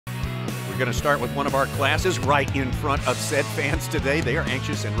going to start with one of our classes right in front of said fans today. They are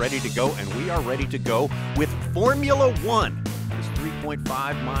anxious and ready to go, and we are ready to go with Formula One. This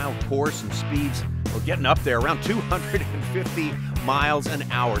 3.5-mile course and speeds, we're getting up there around 250 miles an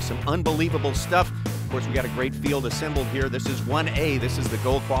hour. Some unbelievable stuff. Of course, we got a great field assembled here. This is 1A. This is the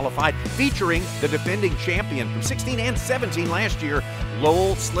gold qualified, featuring the defending champion from 16 and 17 last year,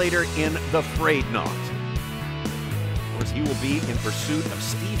 Lowell Slater in the Freydnaut. Of course, he will be in pursuit of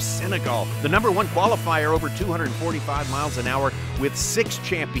Steve Senegal, the #1 qualifier over 245 miles an hour, with 6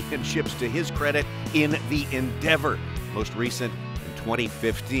 championships to his credit in the endeavor, most recent in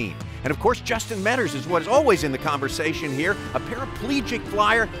 2015. And of course, Justin Metters is what is always in the conversation here, a paraplegic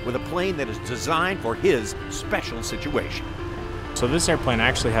flyer with a plane that is designed for his special situation. So this airplane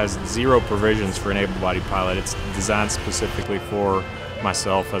actually has 0 provisions for an able-bodied pilot. It's designed specifically for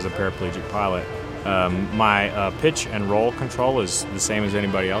myself as a paraplegic pilot. My pitch and roll control is the same as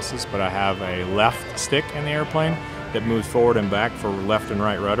anybody else's, but I have a left stick in the airplane that moves forward and back for left and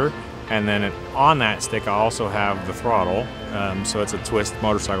right rudder. And then on that stick, I also have the throttle, so it's a twist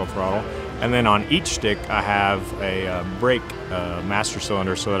motorcycle throttle. And then on each stick, I have a brake master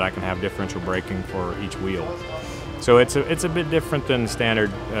cylinder so that I can have differential braking for each wheel. So it's a bit different than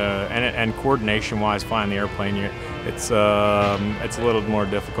standard, and coordination-wise, flying the airplane, it's a little more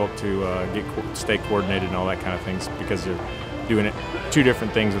difficult to stay coordinated and all that kind of things, because you're doing 2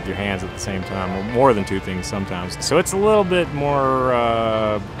 different things with your hands at the same time, or more than 2 things sometimes. So it's a little bit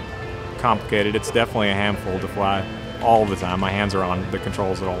more complicated. It's definitely a handful to fly all the time. My hands are on the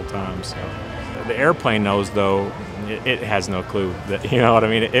controls at all times. So the airplane knows, though, it has no clue that, you know what I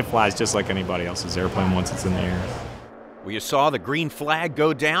mean? It flies just like anybody else's airplane once it's in the air. Well, you saw the green flag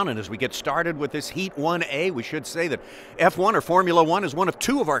go down, and as we get started with this Heat 1A, we should say that F1 or Formula One is one of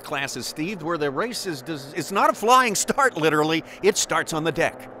 2 of our classes, Steve, where the race it's not a flying start, literally. It starts on the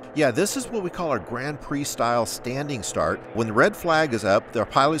deck. Yeah, this is what we call our Grand Prix style standing start. When the red flag is up, the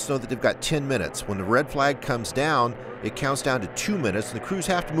pilots know that they've got 10 minutes. When the red flag comes down, it counts down to 2 minutes, and the crews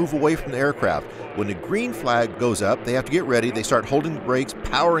have to move away from the aircraft. When the green flag goes up, they have to get ready. They start holding the brakes,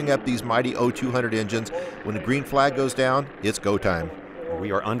 powering up these mighty O200 engines. When the green flag goes down, it's go time.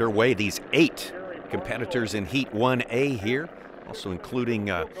 We are underway. These 8 competitors in Heat 1A here, also including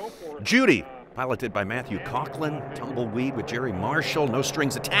Judy, piloted by Matthew Coughlin, Tumbleweed with Jerry Marshall, no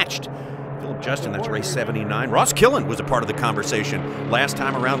strings attached. Philip Justin, that's race 79. Ross Killen was a part of the conversation last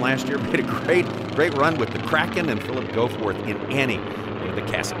time around last year. Made a great run with the Kraken, and Philip Goforth in Annie, one of the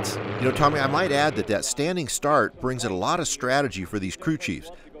Cassets. You know, Tommy, I might add that standing start brings in a lot of strategy for these crew chiefs,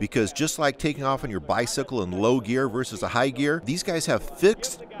 because just like taking off on your bicycle in low gear versus a high gear, these guys have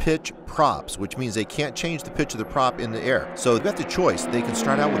fixed pitch props, which means they can't change the pitch of the prop in the air. So they've got the choice. They can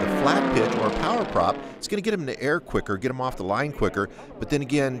start out with a flat pitch or a power prop. It's going to get them in the air quicker, get them off the line quicker. But then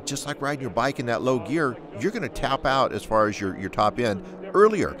again, just like riding your bike in that low gear, you're going to tap out as far as your top end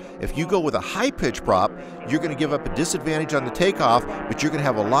earlier. If you go with a high pitch prop, you're going to give up a disadvantage on the takeoff, but you're going to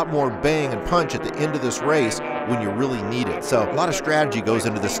have a lot more bang and punch at the end of this race when you really need it. So a lot of strategy goes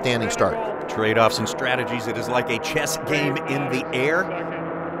into the standing start. Trade-offs and strategies. It is like a chess game in the air.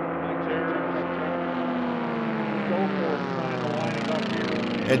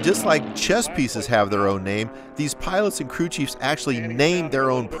 And just like chess pieces have their own name, these pilots and crew chiefs actually name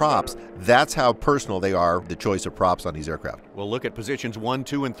their own props. That's how personal they are, the choice of props on these aircraft. We'll look at positions 1,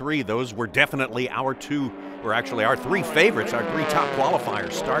 2, and 3. Those were definitely our 3 favorites, our 3 top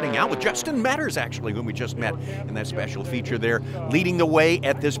qualifiers, starting out with Justin Metters, actually, whom we just met in that special feature there, leading the way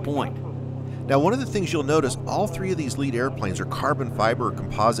at this point. Now, one of the things you'll notice, all 3 of these lead airplanes are carbon fiber or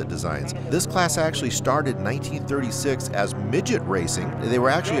composite designs. This class actually started in 1936 as midget racing. They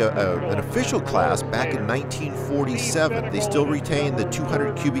were actually an official class back in 1947. They still retain the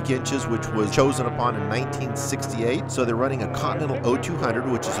 200 cubic inches, which was chosen upon in 1968. So they're running a Continental O200,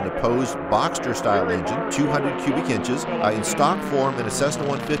 which is an opposed Boxster style engine, 200 cubic inches. In stock form, in a Cessna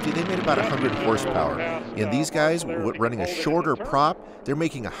 150, they made about 100 horsepower. And these guys, running a shorter prop, they're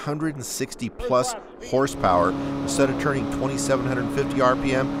making 160 plus horsepower. Instead of turning 2,750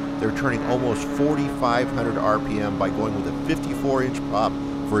 RPM, they're turning almost 4,500 RPM by going with a 54-inch prop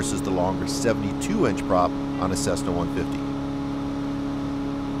versus the longer 72-inch prop on a Cessna 150.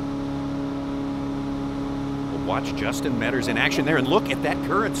 We'll watch Justin Metters in action there, and look at that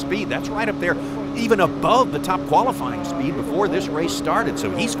current speed. That's right up there, even above the top qualifying speed before this race started. So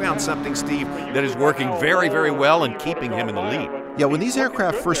he's found something, Steve, that is working very, very well and keeping him in the lead. Yeah, when these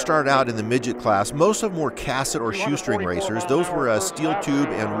aircraft first started out in the midget class, most of them were cassette or shoestring racers. Those were steel tube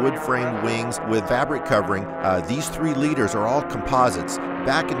and wood framed wings with fabric covering. These 3 leaders are all composites.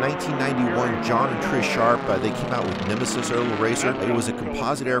 Back in 1991, John and Trish Sharp, they came out with Nemesis, their little racer. It was a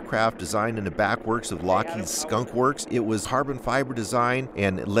composite aircraft designed in the back works of Lockheed's Skunk Works. It was carbon fiber design,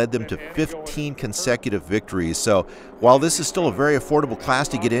 and it led them to 15 consecutive victories. So while this is still a very affordable class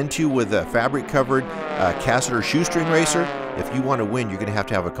to get into with a fabric-covered catheter shoestring racer, if you want to win, you're going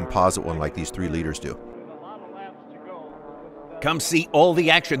to have a composite one like these 3 leaders do. Come see all the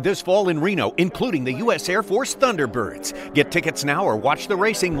action this fall in Reno, including the U.S. Air Force Thunderbirds. Get tickets now or watch the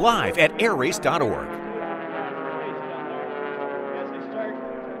racing live at airrace.org.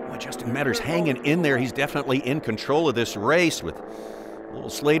 Well, Justin Metters hanging in there. He's definitely in control of this race with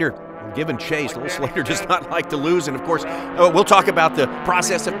little Slater giving chase. Little Slater does not like to lose. And, of course, we'll talk about the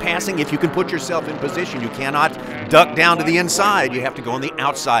process of passing. If you can put yourself in position, you cannot duck down to the inside. You have to go on the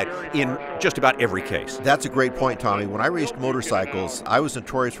outside in just about every case. That's a great point, Tommy. When I raced motorcycles, I was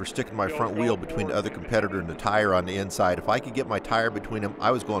notorious for sticking my front wheel between the other competitor and the tire on the inside. If I could get my tire between them,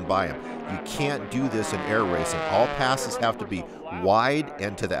 I was going by them. You can't do this in air racing. All passes have to be wide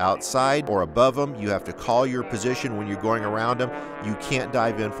and to the outside or above them. You have to call your position when you're going around them. You can't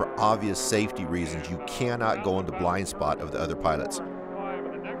dive in for obvious safety reasons. You cannot go into blind spot of the other pilots.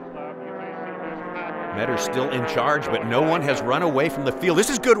 Metters still in charge, but no one has run away from the field. This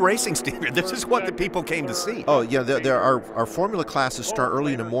is good racing, Steve. This is what the people came to see. Oh, yeah, our formula classes start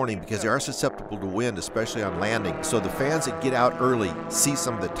early in the morning because they are susceptible to wind, especially on landing. So the fans that get out early see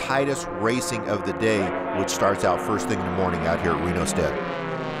some of the tightest racing of the day, which starts out first thing in the morning out here at Reno Stead.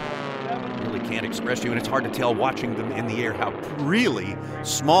 Really can't express to you, and it's hard to tell watching them in the air how really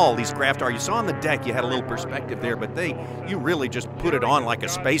small these craft are. You saw on the deck you had a little perspective there, but you really just put it on like a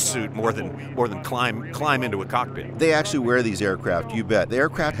spacesuit more than climb into a cockpit. They actually wear these aircraft, you bet. The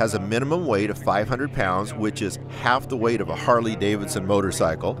aircraft has a minimum weight of 500 pounds, which is half the weight of a Harley-Davidson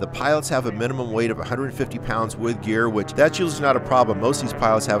motorcycle. The pilots have a minimum weight of 150 pounds with gear, which that's usually not a problem. Most of these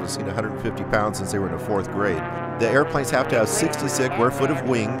pilots haven't seen 150 pounds since they were in the 4th grade. The airplanes have to have 66 square foot of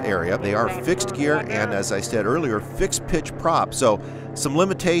wing area. They are fixed gear and, as I said earlier, fixed pitch prop. So some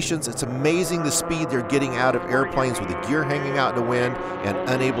limitations. It's amazing the speed they're getting out of airplanes with the gear hanging out in the wind and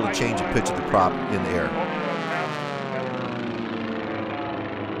unable to change the pitch of the prop in the air.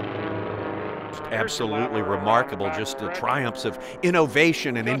 Absolutely remarkable, just the triumphs of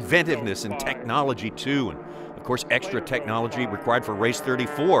innovation and inventiveness and technology too, and of course extra technology required for race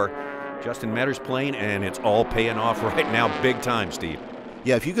 34. Justin Metters plane, and it's all paying off right now big time, Steve.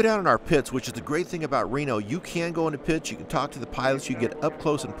 Yeah, if you go down in our pits, which is the great thing about Reno, you can go into pits, you can talk to the pilots, you get up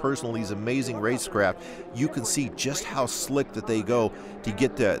close and personal these amazing racecraft. You can see just how slick that they go to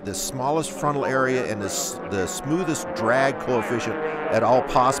get the smallest frontal area and the smoothest drag coefficient at all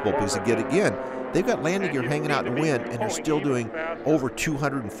possible, because again, they've got landing gear hanging out in the wind, and they're still doing over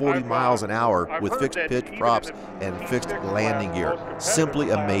 240 miles an hour with fixed pitch props and fixed landing gear.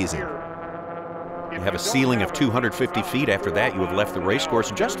 Simply amazing. You have a ceiling of 250 feet. After that, you have left the race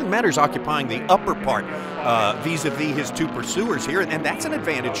course. Justin Metters occupying the upper part vis-a-vis his 2 pursuers here, and that's an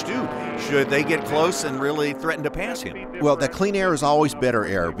advantage too, should they get close and really threaten to pass him. Well, that clean air is always better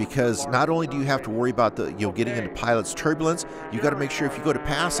air, because not only do you have to worry about getting into pilot's turbulence, you got to make sure if you go to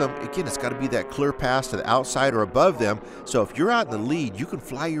pass them, again, it's got to be that clear pass to the outside or above them. So if you're out in the lead, you can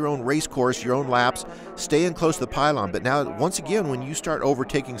fly your own race course, your own laps, stay in close to the pylon. But now, once again, when you start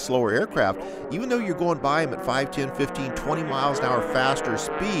overtaking slower aircraft, even though you're going by them at 5, 10, 15, 20 miles an hour faster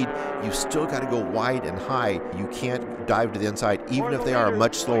speed, you still got to go wide and high. You can't dive to the inside, even if they are a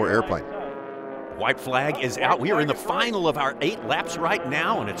much slower airplane. White flag is out. We are in the final of our 8 laps right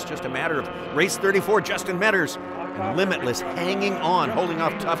now, and it's just a matter of race 34. Justin Metters and Limitless hanging on, holding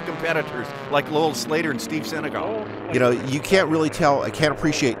off tough competitors like Lowell Slater and Steve Senegal. You know, you can't really tell, I can't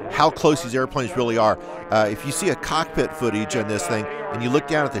appreciate how close these airplanes really are. If you see a cockpit footage on this thing and you look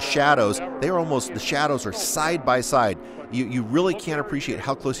down at the shadows, the shadows are side by side. You really can't appreciate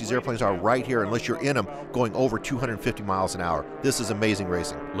how close these airplanes are right here unless you're in them going over 250 miles an hour. This is amazing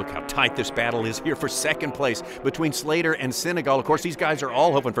racing. Look how tight this battle is here for second place between Slater and Senegal. Of course, these guys are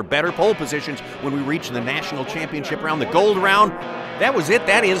all hoping for better pole positions when we reach the national championship round, the gold round. That was it.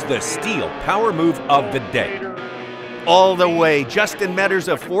 That is the STIHL power move of the day. All the way, Justin Metters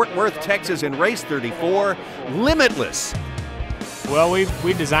of Fort Worth, Texas in race 34, Limitless. Well,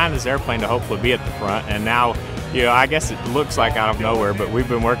 we designed this airplane to hopefully be at the front, and now, I guess it looks like out of nowhere, but we've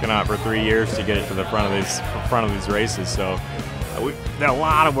been working on it for 3 years to get it to the front of these races. So a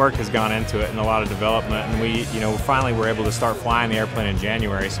lot of work has gone into it and a lot of development, and we finally were able to start flying the airplane in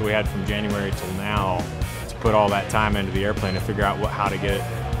January. So we had from January till now to put all that time into the airplane to figure out how to get it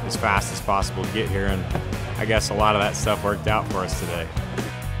as fast as possible to get here, and I guess a lot of that stuff worked out for us today.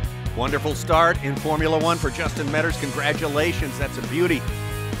 Wonderful start in Formula One for Justin Metters. Congratulations, that's a beauty.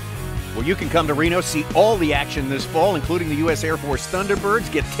 Well, you can come to Reno, see all the action this fall, including the U.S. Air Force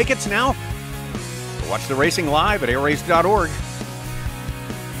Thunderbirds. Get tickets now. Watch the racing live at airrace.org.